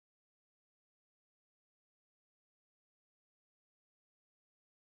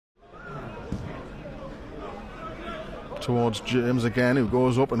towards James again, who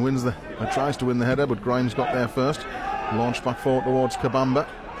goes up and wins tries to win the header, but Grimes got there first. Launched back forward towards Kabamba.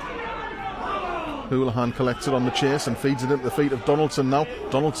 Houlihan collects it on the chase and feeds it into the feet of Donaldson now.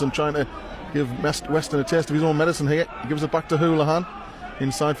 Donaldson trying to give Weston a taste of his own medicine here. He gives it back to Houlihan.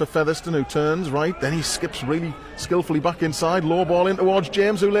 Inside for Featherstone, who turns right. Then he skips really skillfully back inside. Low ball in towards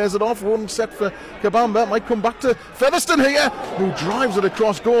James, who lays it off. One set for Kabamba. Might come back to Featherstone here, who drives it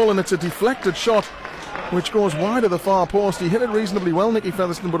across goal, and it's a deflected shot which goes wide of the far post. He hit it reasonably well, Nicky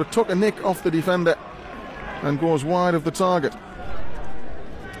Featherstone, but it took a nick off the defender and goes wide of the target.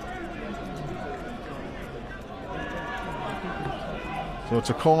 So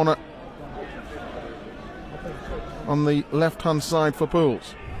it's a corner on the left-hand side for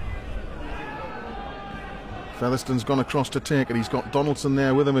Pools. Featherstone's gone across to take it. He's got Donaldson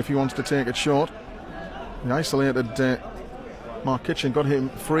there with him if he wants to take it short. The isolated Mark Kitchen got him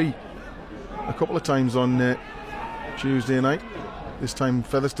free a couple of times on Tuesday night. This time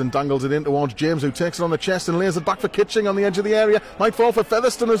Featherstone dangles it in towards James, who takes it on the chest and lays it back for Kitching on the edge of the area. Might fall for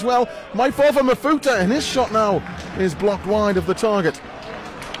Featherstone as well. Might fall for Mafuta, and his shot now is blocked wide of the target.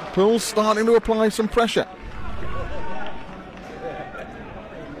 Pools starting to apply some pressure.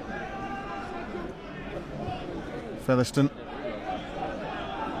 Featherstone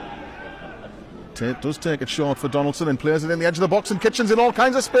does take it short for Donaldson and plays it in the edge of the box, and Kitchen's in all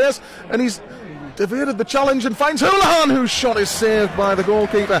kinds of space, and he's evaded the challenge and finds Houlihan, whose shot is saved by the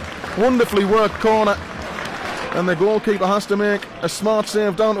goalkeeper. Wonderfully worked corner, and the goalkeeper has to make a smart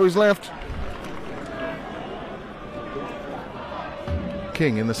save down to his left.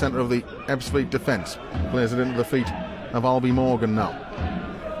 King in the centre of the Ebbsfleet defence plays it into the feet of Albie Morgan now.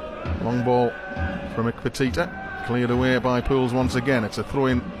 Long ball from Petita, cleared away by Pools once again. It's a throw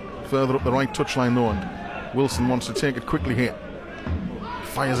in further up the right touchline though, and Wilson wants to take it quickly here.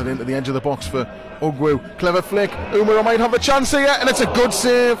 Fires it into the edge of the box for Ugwu. Clever flick. Umara might have a chance here, and it's a good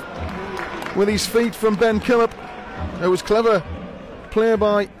save with his feet from Ben Killip. It was clever play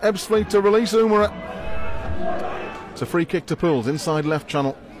by Ebbsfleet to release Umara. It's a free kick to Pools, inside left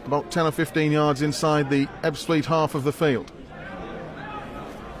channel, about 10 or 15 yards inside the Ebbsfleet half of the field.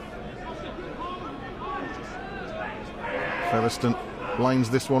 Featherstone lines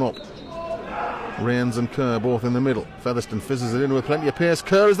this one up. Rains and Kerr both in the middle. Featherstone fizzes it in with plenty of pace.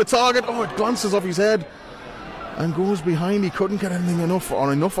 Kerr is the target. Oh, it glances off his head and goes behind. He couldn't get anything enough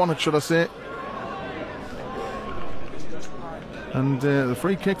on it, should I say. And the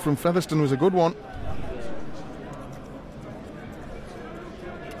free kick from Featherstone was a good one.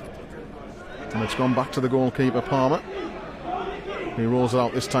 And it's gone back to the goalkeeper, Palmer. He rolls it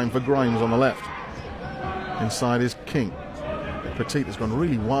out this time for Grimes on the left. Inside is King. Petit has gone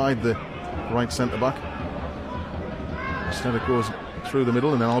really wide, the right centre-back. Instead it goes through the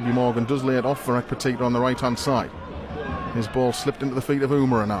middle, and then Albie Morgan does lay it off for Petit on the right-hand side. His ball slipped into the feet of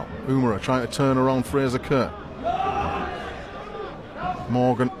Umara now. Umara trying to turn around Fraser Kerr.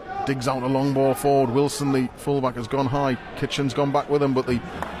 Morgan digs out a long ball forward. Wilson, the fullback, has gone high. Kitchen's gone back with him, but the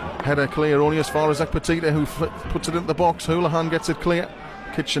header clear only as far as Petita, who puts it into the box. Houlihan gets it clear.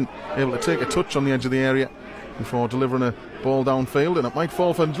 Kitchen able to take a touch on the edge of the area before delivering a ball downfield, and it might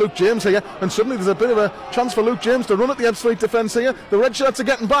fall for Luke James here, and suddenly there's a bit of a chance for Luke James to run at the Ebbsfleet defence here. The red shirts are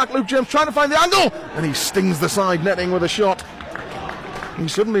getting back. Luke James trying to find the angle, and he stings the side netting with a shot. He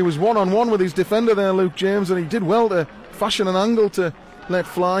suddenly was one-on-one with his defender there, Luke James, and he did well to fashion an angle to let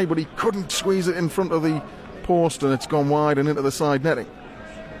fly, but he couldn't squeeze it in front of the post, and it's gone wide and into the side netting.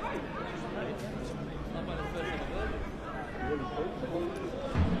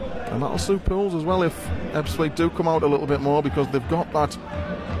 And that'll suit Pools as well if Ebbsfleet do come out a little bit more, because they've got that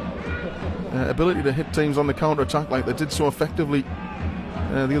ability to hit teams on the counter-attack like they did so effectively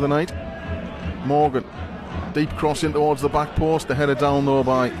the other night. Morgan, deep cross in towards the back post. The header down though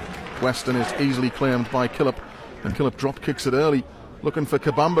by Weston is easily claimed by Killip, and Killip drop kicks it early, looking for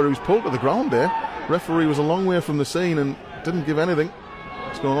Kabamba, who's pulled to the ground there. Referee was a long way from the scene and didn't give anything.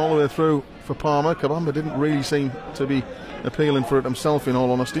 It's gone all the way through for Palmer. Kabamba didn't really seem to be appealing for it himself, in all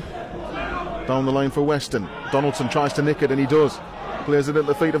honesty. Down the line for Weston. Donaldson tries to nick it, and he does. Plays it at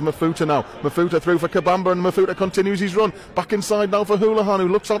the feet of Mafuta now. Mafuta through for Kabamba, and Mafuta continues his run. Back inside now for Houlihan, who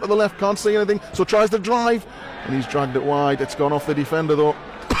looks out to the left, can't see anything, so tries to drive, and he's dragged it wide. It's gone off the defender though.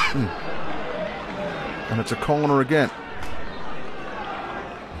 And it's a corner again.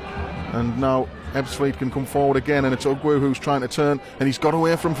 And now Ebbsfleet can come forward again, and it's Ugwu who's trying to turn, and he's got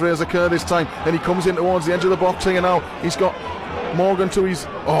away from Fraser Kerr this time, and he comes in towards the edge of the box here now. He's got Morgan to his...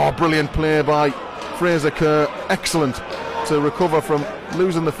 Oh, brilliant play by Fraser Kerr. Excellent to recover from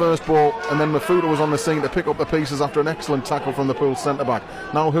losing the first ball, and then Mafuta was on the scene to pick up the pieces after an excellent tackle from the Pool centre-back.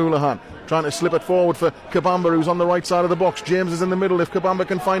 Now Houlihan trying to slip it forward for Kabamba, who's on the right side of the box. James is in the middle if Kabamba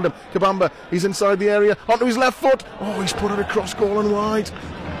can find him. Kabamba, he's inside the area, onto his left foot. Oh, he's put it across goal and wide.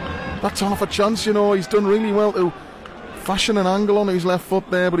 That's half a chance, you know. He's done really well to fashion an angle on his left foot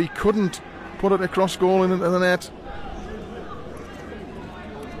there, but he couldn't put it across goal and into the net.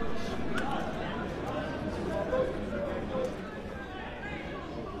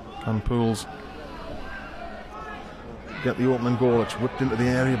 And Pools get the opening goal. It's whipped into the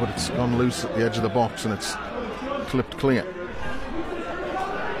area, but it's gone loose at the edge of the box and it's clipped clear.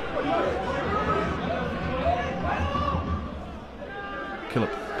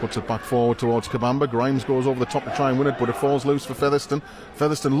 Killip puts it back forward towards Kabamba. Grimes goes over the top to try and win it, but it falls loose for Featherstone.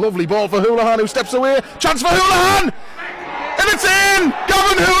 Featherstone, lovely ball for Houlihan, who steps away. Chance for Houlihan! And it's in!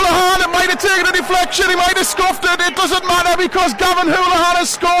 Gavin Houlihan, it might have taken a deflection, he might have scuffed it, it doesn't matter because Gavin Houlihan has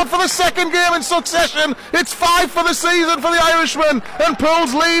scored for the second game in succession. It's 5 for the season for the Irishman, and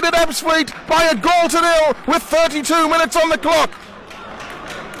Pools lead at Ebbsfleet by a goal to nil with 32 minutes on the clock.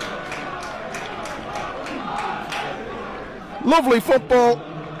 Lovely football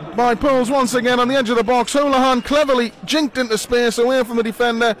by Pools once again on the edge of the box. Houlihan cleverly jinked into space away from the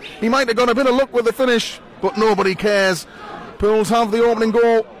defender. He might have got a bit of luck with the finish, but nobody cares. Pools have the opening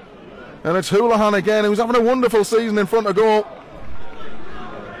goal, and it's Houlihan again, who's having a wonderful season in front of goal.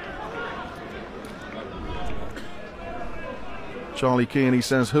 Charlie Kearney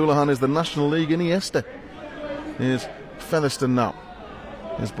says Houlihan is the National League Iniesta. Here's Featherstone now.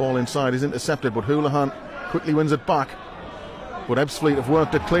 His ball inside is intercepted, but Houlihan quickly wins it back. But Ebbsfleet have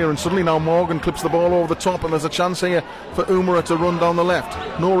worked it clear, and suddenly now Morgan clips the ball over the top, and there's a chance here for Umara to run down the left.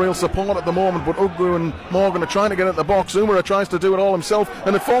 No real support at the moment, but Ugwu and Morgan are trying to get at the box. Umara tries to do it all himself,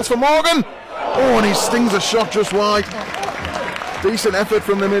 and it falls for Morgan. Oh, and he stings a shot just wide. Decent effort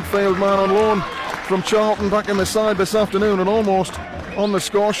from the midfield man on loan from Charlton back in the side this afternoon, and almost on the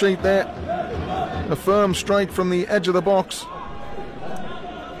score sheet there. A firm strike from the edge of the box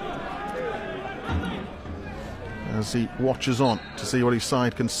as he watches on to see what his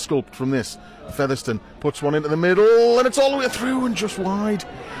side can sculpt from this. Featherstone puts one into the middle, and it's all the way through and just wide.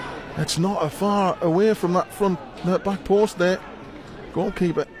 It's not far away from that back post there.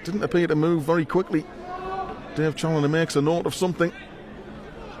 Goalkeeper didn't appear to move very quickly. Dave Challoner makes a note of something.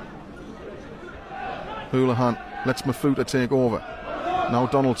 Houlihan lets Mafuta take over. Now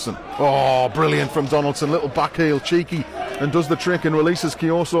Donaldson. Oh, brilliant from Donaldson. Little back heel, cheeky, and does the trick and releases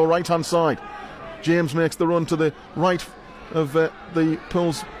Kioso right hand side. James makes the run to the right of the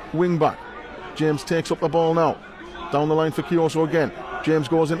Pools wing back. James takes up the ball now. Down the line for Kioso again. James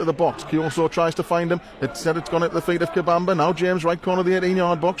goes into the box. Kioso tries to find him. Instead it's gone at the feet of Kabamba. Now James right corner of the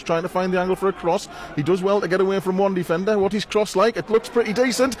 18-yard box trying to find the angle for a cross. He does well to get away from one defender. What is cross like? It looks pretty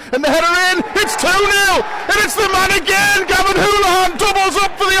decent. And the header in. It's 2-0. And it's the man again. Gavin Houlihan doubles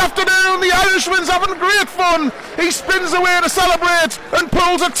up for the afternoon. The Irishman's having great fun. He spins away to celebrate and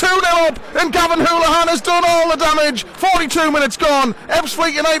pulls a 2-0 up. And Gavin Houlihan has done all the damage. 42 minutes gone.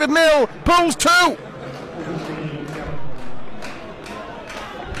 Ebbsfleet United 0. Pools 2.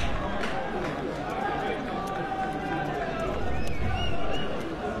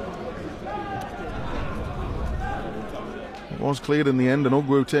 Was cleared in the end, and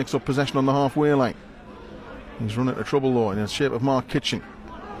Ugwu takes up possession on the halfway line. He's run into trouble though in the shape of Mark Kitching.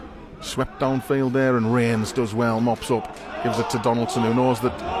 Swept downfield there, and Rains does well, mops up, gives it to Donaldson, who knows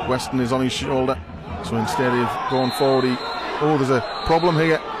that Weston is on his shoulder. So instead of going forward, there's a problem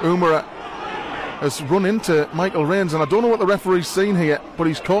here. Umara has run into Michael Rains, and I don't know what the referee's seen here, but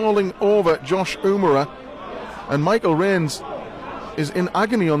he's calling over Josh Umara, and Michael Rains is in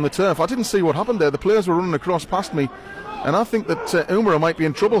agony on the turf. I didn't see what happened there. The players were running across past me, and I think that Umara might be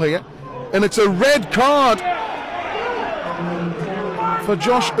in trouble here. And it's a red card for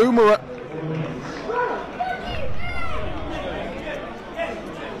Josh Umara.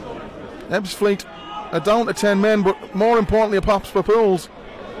 Ebbsfleet are down to 10 men, but more importantly perhaps for Pools,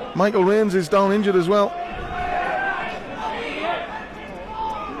 Michael Rains is down injured as well.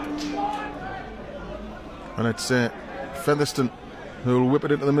 And it's Featherstone who will whip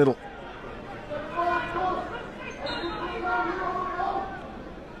it into the middle.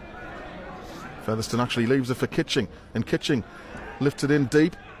 Featherstone actually leaves it for Kitching, and Kitching lifts it in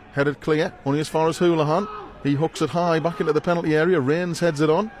deep, headed clear, only as far as Houlihan. He hooks it high back into the penalty area. Rains heads it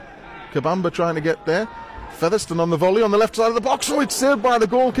on. Kabamba trying to get there. Featherstone on the volley on the left side of the box. Oh, it's saved by the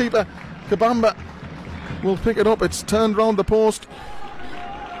goalkeeper. Kabamba will pick it up. It's turned round the post.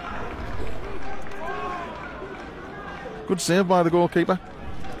 Good save by the goalkeeper.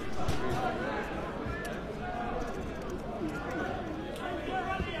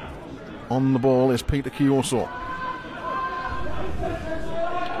 on the ball is Peter Kioso.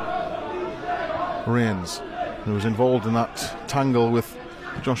 Rains, who was involved in that tangle with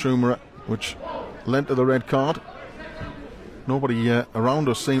Josh Umara, which led to the red card. Nobody around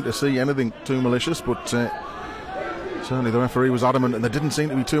us seemed to see anything too malicious, but certainly the referee was adamant, and there didn't seem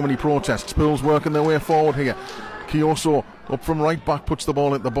to be too many protests. Pools working their way forward here. Kioso up from right back, puts the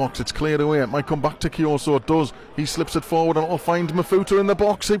ball into the box. It's cleared away. It might come back to Kioso. It does. He slips it forward and it'll find Mafuta in the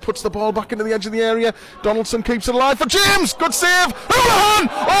box. He puts the ball back into the edge of the area. Donaldson keeps it alive for James. Good save. Houlihan!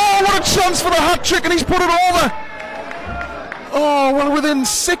 Oh, what a chance for the hat-trick, and he's put it over. Oh, well, within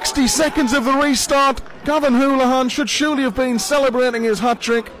 60 seconds of the restart, Gavin Houlihan should surely have been celebrating his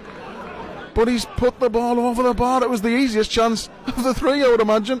hat-trick, but he's put the ball over the bar. It was the easiest chance of the three, I would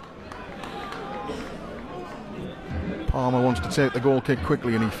imagine. Palmer wants to take the goal kick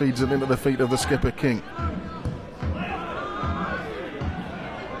quickly, and he feeds it into the feet of the skipper, King.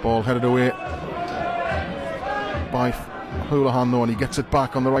 Ball headed away by Houlihan though, and he gets it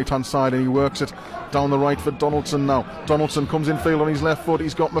back on the right hand side, and he works it down the right for Donaldson now. Donaldson comes in field on his left foot.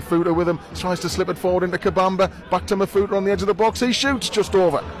 He's got Mafuta with him, tries to slip it forward into Kabamba, back to Mafuta on the edge of the box. He shoots just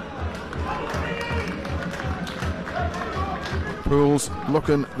over. Pools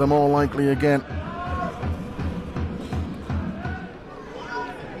looking the more likely again.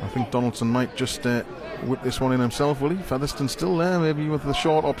 I think Donaldson might just whip this one in himself, will he? Featherstone still there, maybe with the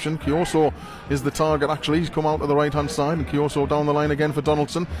short option. Kioso is the target, actually. He's come out to the right hand side, and Kioso down the line again for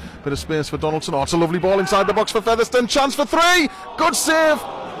Donaldson. Bit of space for Donaldson. Oh, it's a lovely ball inside the box for Featherstone. Chance for three. Good save.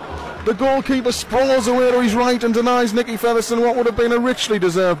 The goalkeeper sprawls away to his right and denies Nicky Featherstone what would have been a richly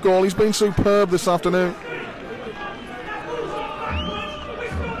deserved goal. He's been superb this afternoon.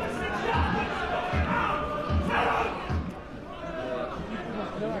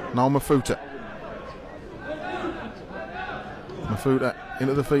 Now Mafuta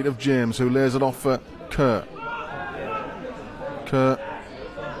into the feet of James, who lays it off for Kerr. Kerr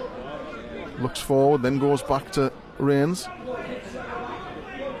looks forward, then goes back to Rains.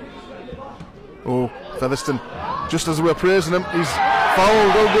 Oh, Featherstone, just as we're praising him, he's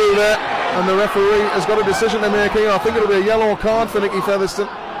fouled ugly there, and the referee has got a decision to make here. I think it'll be a yellow card for Nicky Featherstone.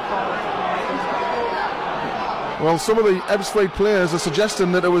 Well, some of the Ebbsfleet players are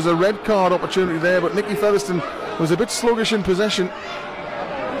suggesting that there was a red card opportunity there, but Nicky Featherstone was a bit sluggish in possession,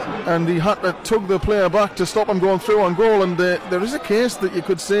 and he had to tug the player back to stop him going through on goal, and there is a case that you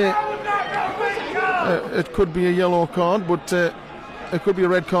could say it could be a yellow card, but it could be a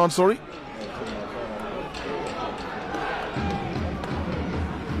red card, sorry.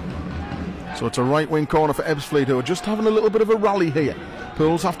 So it's a right wing corner for Ebbsfleet, who are just having a little bit of a rally here.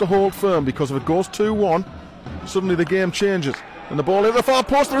 Pools have to hold firm, because if it goes 2-1, suddenly the game changes, and the ball in the far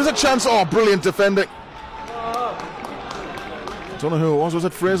post. There is a chance. Oh, brilliant defending. Don't know who it was. Was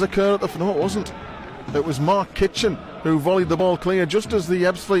it Fraser Kerr at the... No, it wasn't. It was Mark Kitchen who volleyed the ball clear just as the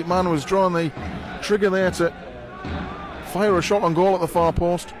Ebbsfleet man was drawing the trigger there to fire a shot on goal at the far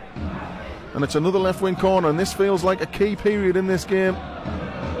post. And it's another left wing corner, and this feels like a key period in this game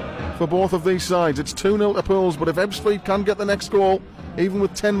for both of these sides. It's 2-0 to Pools, but if Ebbsfleet can get the next goal, even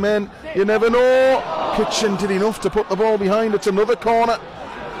with 10 men, you never know. Kitchen did enough to put the ball behind. It's another corner.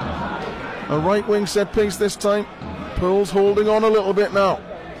 A right wing set piece this time. Pools holding on a little bit now.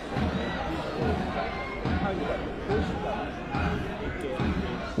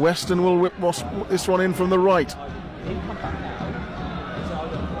 Weston will whip this one in from the right.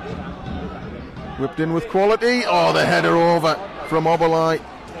 Whipped in with quality. Oh, the header over from Oberlai.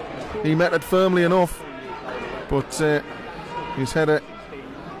 He met it firmly enough, but his header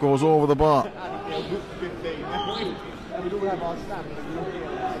goes over the bar.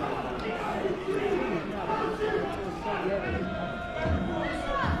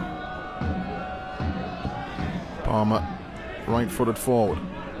 Palmer right-footed forward.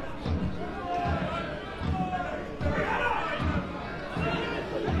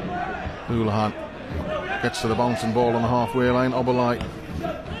 Houlihan gets to the bouncing ball on the halfway line. Oberlai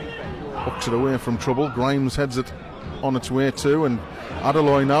hooks it away from trouble. Grimes heads it on its way too, and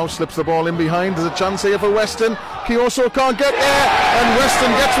Adeloy now slips the ball in behind. There's a chance here for Weston. Kioso can't get there, and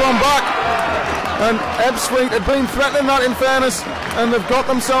Weston gets one back. And Ebbsfleet had been threatening that, in fairness, and they've got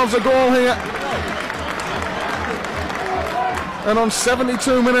themselves a goal here. And on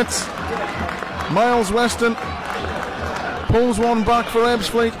 72 minutes, Miles Weston pulls one back for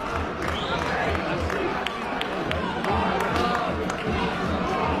Ebbsfleet.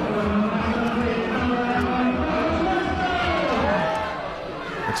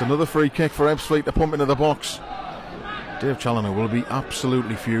 It's another free kick for Ebbsfleet to pump into the box. Dave Challoner will be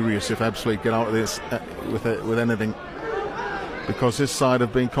absolutely furious if Ebbsfleet get out of this with anything, because his side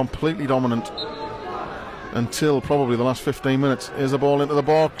have been completely dominant until probably the last 15 minutes. Here's a ball into the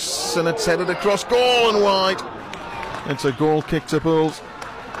box, and it's headed across goal and wide. It's a goal kick to Pools,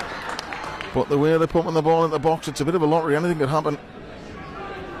 but the way they're pumping the ball into the box, it's a bit of a lottery. Anything could happen.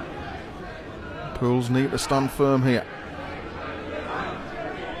 Pools need to stand firm here.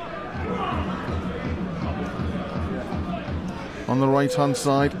 On the right hand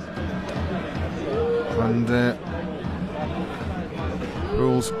side, and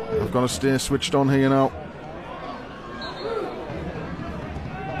Pools have got to stay switched on here now.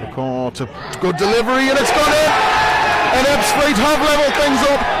 The call to good delivery, and it's gone in, and Ebbsfleet have levelled things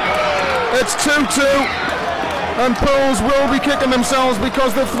up. It's 2-2, and Pools will be kicking themselves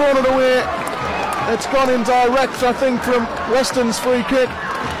because they've thrown it away. It's gone in direct, I think, from Weston's free kick.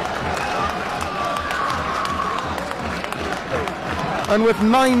 And with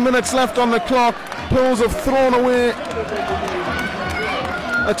 9 minutes left on the clock, Pools have thrown away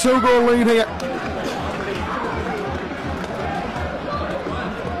a 2-goal lead here.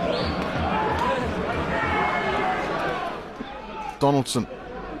 Donaldson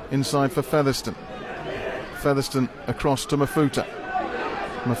inside for Featherstone. Featherstone across to Mafuta.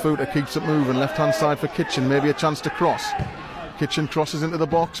 Mafuta keeps it moving, left hand side for Kitchen, maybe a chance to cross. Kitchen crosses into the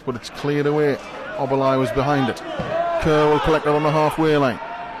box, but it's cleared away. Oberlai was behind it. Kerr will collect it on the halfway line.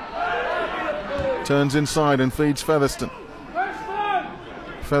 Turns inside and feeds Featherstone.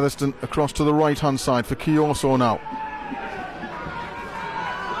 Featherstone across to the right hand side for Kioso now.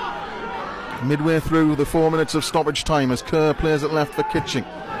 Midway through the 4 minutes of stoppage time as Kerr plays it left for Kitching.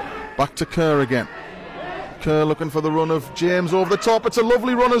 Back to Kerr again. Kerr looking for the run of James over the top. It's a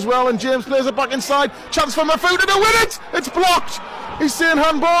lovely run as well, and James plays it back inside. Chance for Mafuta to win it. It's blocked. He's saying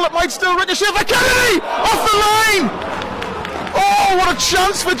handball. It might still ricochet for Kennedy off the line. Oh, what a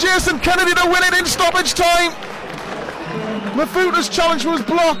chance for Jason Kennedy to win it in stoppage time. Mafuta's challenge was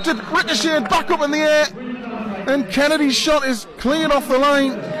blocked. It ricocheted back up in the air, and Kennedy's shot is cleared off the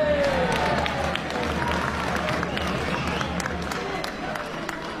line.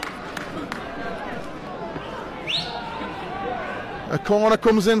 A corner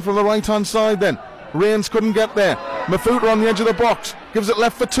comes in from the right hand side then. Rains couldn't get there. Mafuta on the edge of the box. Gives it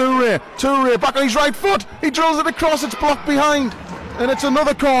left for Toure. Toure back on his right foot. He drills it across. It's blocked behind. And it's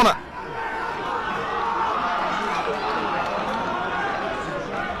another corner.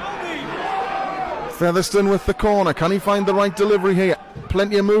 Featherstone with the corner. Can he find the right delivery here?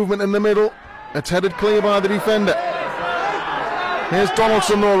 Plenty of movement in the middle. It's headed clear by the defender. Here's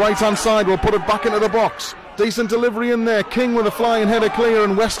Donaldson though, right hand side. Will put it back into the box. Decent delivery in there. King with a flying header clear,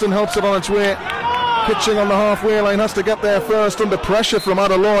 and Weston helps it on its way. Kitching on the halfway line has to get there first under pressure from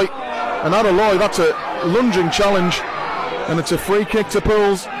Adaloy. And Adaloy, that's a lunging challenge. And it's a free kick to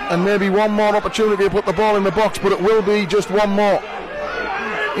Pools, and maybe one more opportunity to put the ball in the box, but it will be just one more.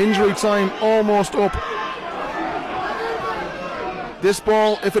 Injury time almost up. This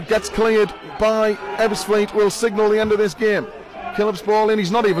ball, if it gets cleared by Ebbsfleet, will signal the end of this game. Killip's ball in,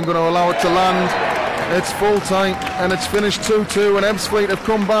 he's not even going to allow it to land. It's full time, and it's finished 2-2, and Ebbsfleet have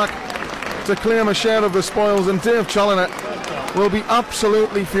come back to claim a share of the spoils, and Dave Challoner will be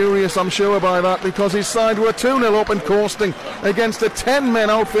absolutely furious, I'm sure, by that, because his side were 2-0 up and coasting against a 10-men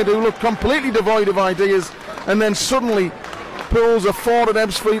outfit who looked completely devoid of ideas, and then suddenly Pools afforded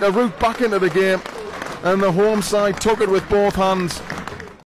Ebbsfleet a route back into the game, and the home side took it with both hands.